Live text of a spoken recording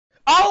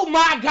Oh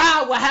my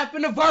God, what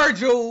happened to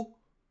Virgil?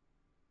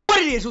 What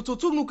it is, YouTube,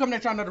 two new coming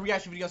at y'all another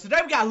reaction video. Today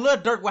we got Lil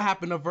Durk, what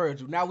happened to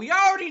Virgil. Now we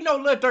already know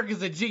Lil Durk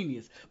is a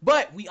genius,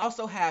 but we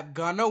also have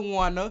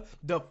Gunna,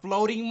 the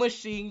floating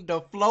machine,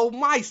 the flow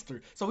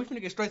meister. So we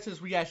finna get straight to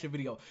this reaction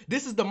video.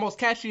 This is the most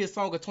catchiest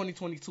song of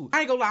 2022.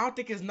 I ain't gonna lie, I don't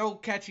think there's no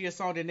catchier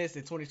song than this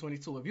in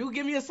 2022. If you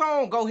give me a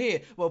song, go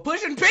ahead. But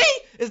Pushing P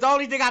is the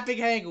only thing I think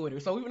hanging with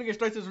it. So we finna get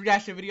straight to this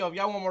reaction video. If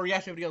y'all want more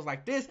reaction videos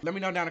like this, let me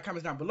know down in the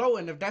comments down below.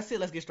 And if that's it,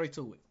 let's get straight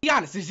to it. Be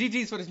honest, it's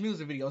GG's for this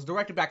music video. It's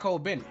directed by Cole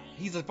Bennett.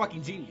 He's a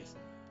fucking genius.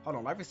 Hold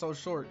on, life is so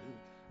short.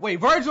 Wait,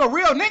 Virgil a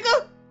real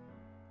nigga?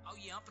 Oh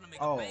yeah, I'm finna make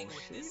a bang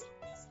with this.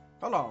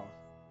 Hold on.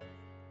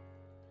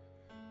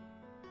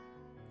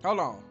 Hold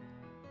on.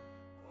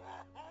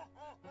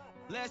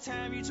 Last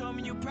time you told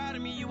me you proud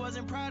of me, you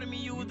wasn't proud of me.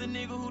 You was the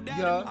nigga who died.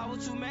 Yeah. I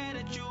was too mad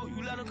at you.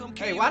 You let him come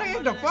kill. Hey, why they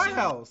in the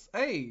firehouse?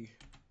 Hey,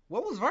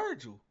 what was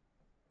Virgil?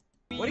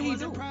 What did he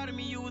do?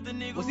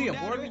 Was he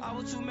important? I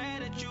was too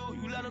mad at you.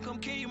 You let him come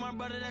kill you, my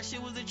brother. That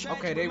shit was a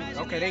tragedy.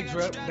 Okay, they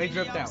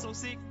dripped out. So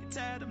sick and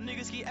tired of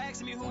niggas keep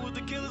asking me who was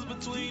the killers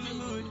between the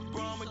hood.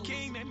 Bro, I'm a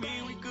king, that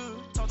mean we good.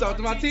 Talk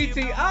to my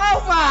TT.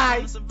 Oh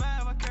my!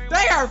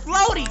 They are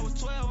floating. I was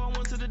 12, I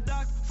went to the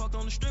doctor. Fucked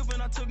on the strip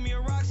when I took me a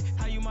rocks.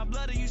 How you my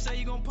blood? You say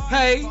you gon' party?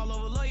 Hey. All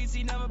over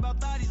loyalty, never about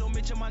thotties. Don't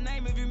mention my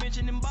name if you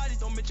mention them bodies.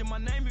 Don't mention my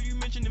name if you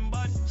mention them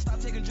bodies.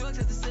 Stop taking drugs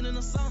at the sin in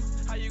the sun.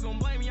 How you gon'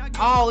 blame me?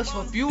 Oh, it's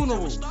for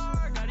funerals.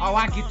 Oh,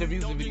 I get the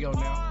music video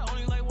now.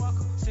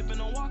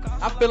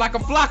 I feel like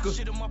I'm Flocka.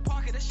 Shit in my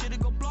pocket, that shit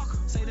go block.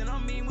 Say that I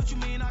mean what you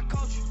mean, I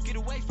caught you. Get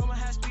away from a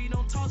high speed,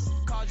 don't toss.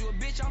 Called you a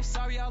bitch, I'm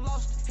sorry I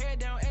lost. Head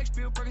down, X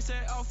bill,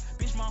 Percocet off.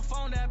 Bitch, my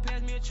phone that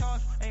passed me a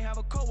charge. Ain't have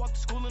a coat, walk to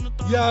school in the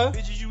thumb. Yeah.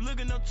 Bitches you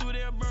looking up to,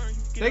 they'll burn you.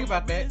 Think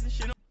about that.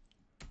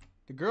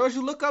 The girls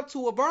you look up to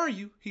will burn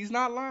you. He's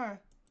not lying.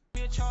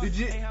 Did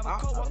you?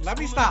 Let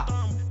me stop.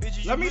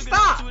 Let me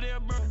stop.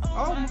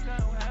 Oh,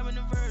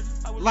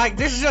 like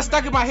this is just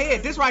stuck in my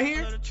head. This right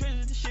here.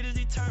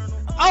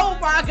 Oh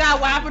my God,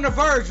 what happened to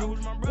Virgil?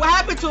 What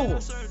happened to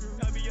him?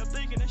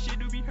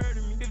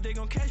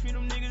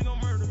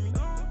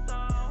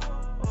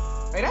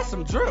 Hey, that's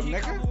some drip,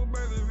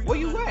 nigga. Where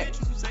you at?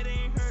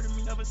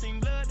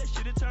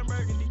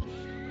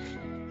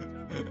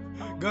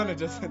 Gunna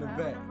just in the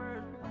back.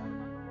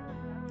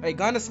 Hey,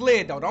 Gunna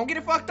slid though. Don't get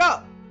it fucked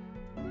up.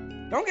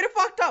 Don't get it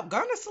fucked up.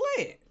 Gunna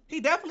slid. He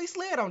definitely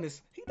slid on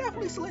this. He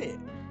definitely slid.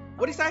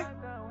 What'd he say?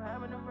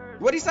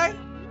 What'd he say?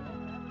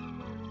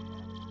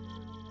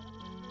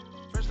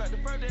 First like the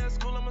birthday at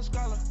school, I'm a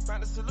scholar.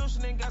 Found a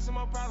solution and got some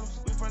more problems.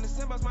 We from the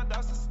same bus, my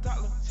dog since a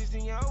toddler.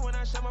 16-year-old when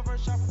I shot my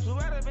first chopper. Flew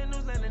out of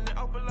Newsland in the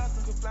open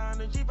locker. Could fly on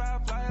the Jeep, I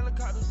fly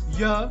helicopters.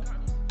 Yeah.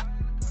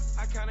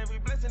 I count every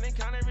blessing and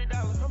count every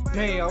dollar.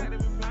 Damn.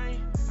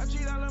 I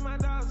treat all of my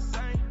dogs the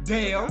same.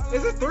 Damn.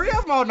 Is it 3 of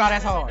them? Oh, no,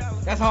 that's hard.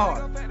 That's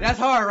hard. That's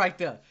hard right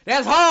there.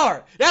 That's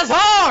hard. That's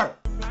hard.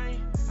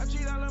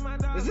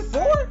 Is it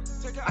 4?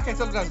 I can't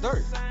tell if that's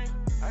dirt.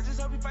 I just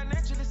hope you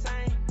financially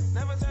sane.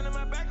 Never turning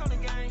my back on the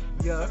game.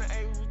 Yeah.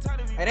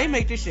 Hey, they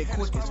make this shit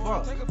quick as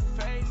fuck.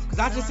 Cause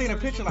I just seen a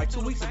picture like 2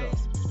 weeks ago.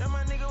 That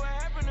my nigga, what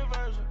happened to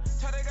Virgil?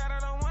 Tell that guy I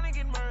don't wanna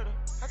get murdered.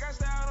 I got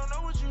style, I don't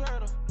know what you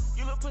heard of.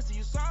 You little pussy,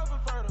 you soft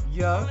and fertile.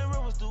 Yeah. Only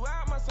rumors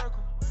throughout my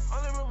circle.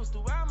 Only rumors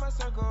throughout my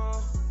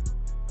circle.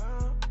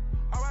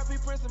 R.I.P.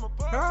 Prince in my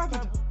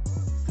purse.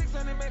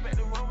 600 made back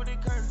the one with the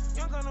curtain.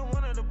 Young Gunna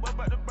one of the boy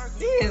about the burger.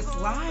 He is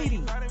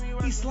sliding.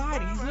 He's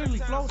sliding. He's literally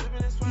floating.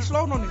 He's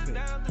floating on this bitch.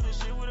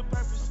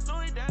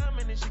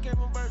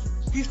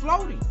 He's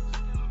floating.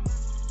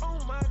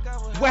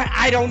 Well,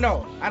 I don't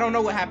know. I don't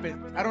know what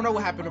happened. I don't know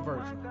what happened to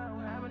Virgil.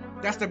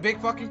 That's the big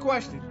fucking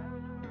question.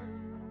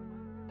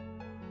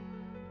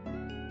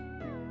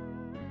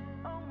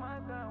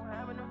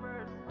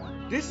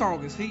 This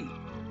song is heat.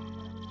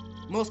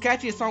 Most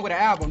catchiest song with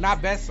the album,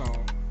 not best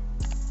song.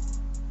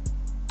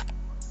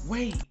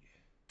 Wait.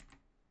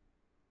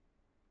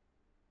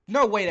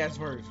 No way that's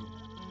Virgil.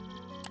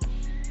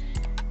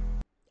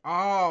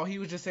 Oh, he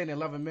was just saying in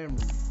love and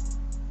memory.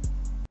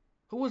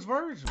 Who was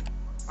Virgil?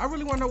 I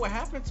really want to know what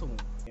happened to him.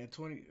 And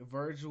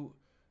Virgil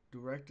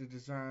directed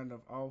design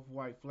of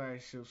off-white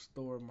flagship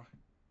store.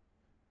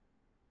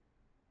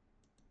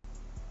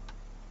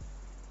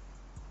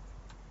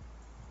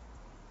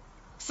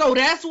 So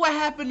that's what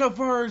happened to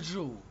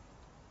Virgil.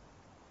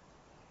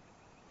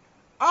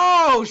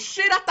 Oh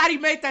shit, I thought he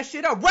made that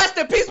shit up. Rest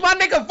in peace, my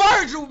nigga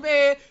Virgil,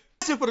 man.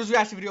 That's it for this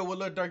reaction video with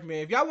Lil Durk,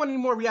 man. If y'all want any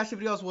more reaction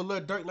videos with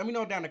Lil Durk, let me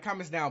know down in the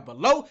comments down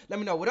below. Let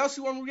me know what else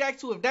you want to react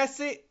to if that's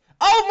it.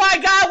 Oh my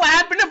God, what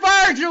happened to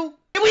Virgil?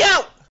 Here we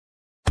out.